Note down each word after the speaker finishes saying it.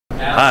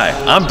Hi,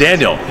 I'm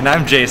Daniel. And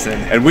I'm Jason.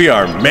 And we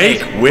are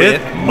Make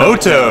with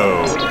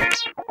Moto.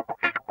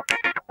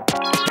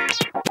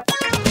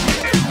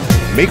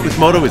 Make with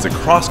Moto is a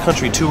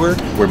cross-country tour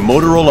where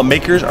Motorola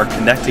makers are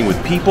connecting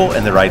with people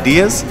and their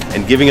ideas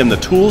and giving them the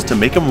tools to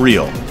make them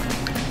real.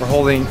 We're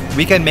holding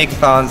weekend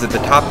makeathons at the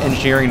top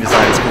engineering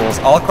design schools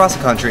all across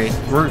the country.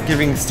 We're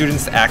giving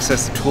students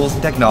access to tools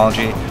and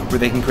technology where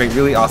they can create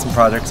really awesome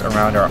projects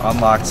around our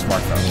unlocked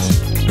smartphones.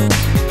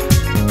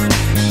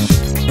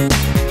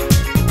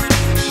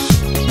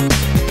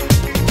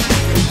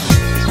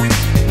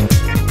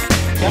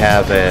 We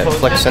have a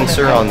flex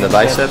sensor on the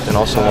bicep and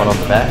also one on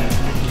the back.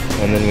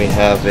 And then we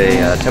have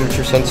a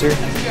temperature sensor,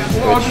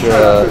 which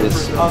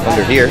is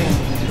under here.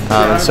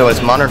 And so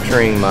it's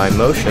monitoring my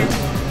motion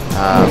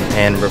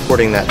and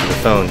reporting that to the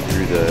phone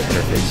through the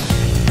interface.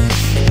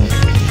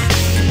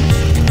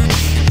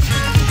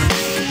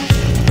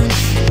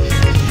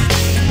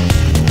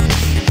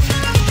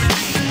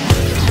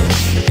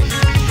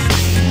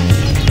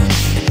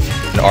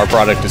 Our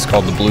product is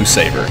called the Blue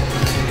Saver.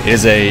 It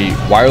is a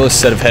wireless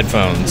set of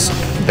headphones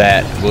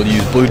that will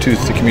use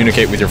Bluetooth to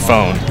communicate with your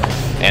phone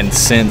and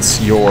sense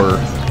your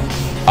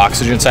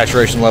oxygen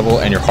saturation level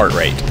and your heart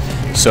rate,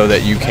 so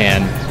that you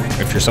can,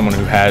 if you're someone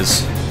who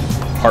has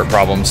heart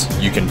problems,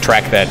 you can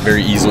track that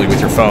very easily with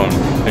your phone,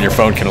 and your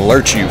phone can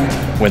alert you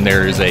when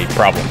there is a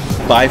problem.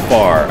 By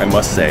far, I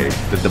must say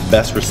that the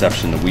best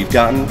reception that we've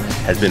gotten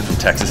has been from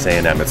Texas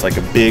A&M. It's like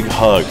a big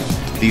hug.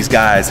 These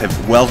guys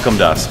have welcomed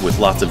us with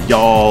lots of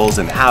y'alls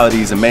and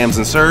howdies and ma'ams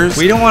and sirs.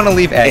 We don't want to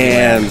leave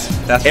and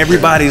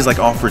everybody's like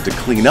offered to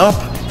clean up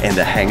and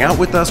to hang out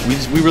with us.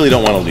 We really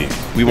don't want to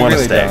leave. We want to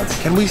stay. Don't.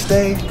 Can we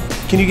stay?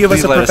 Can you give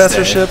us a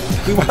professorship?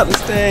 We want to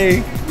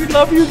stay. We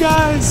love you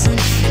guys.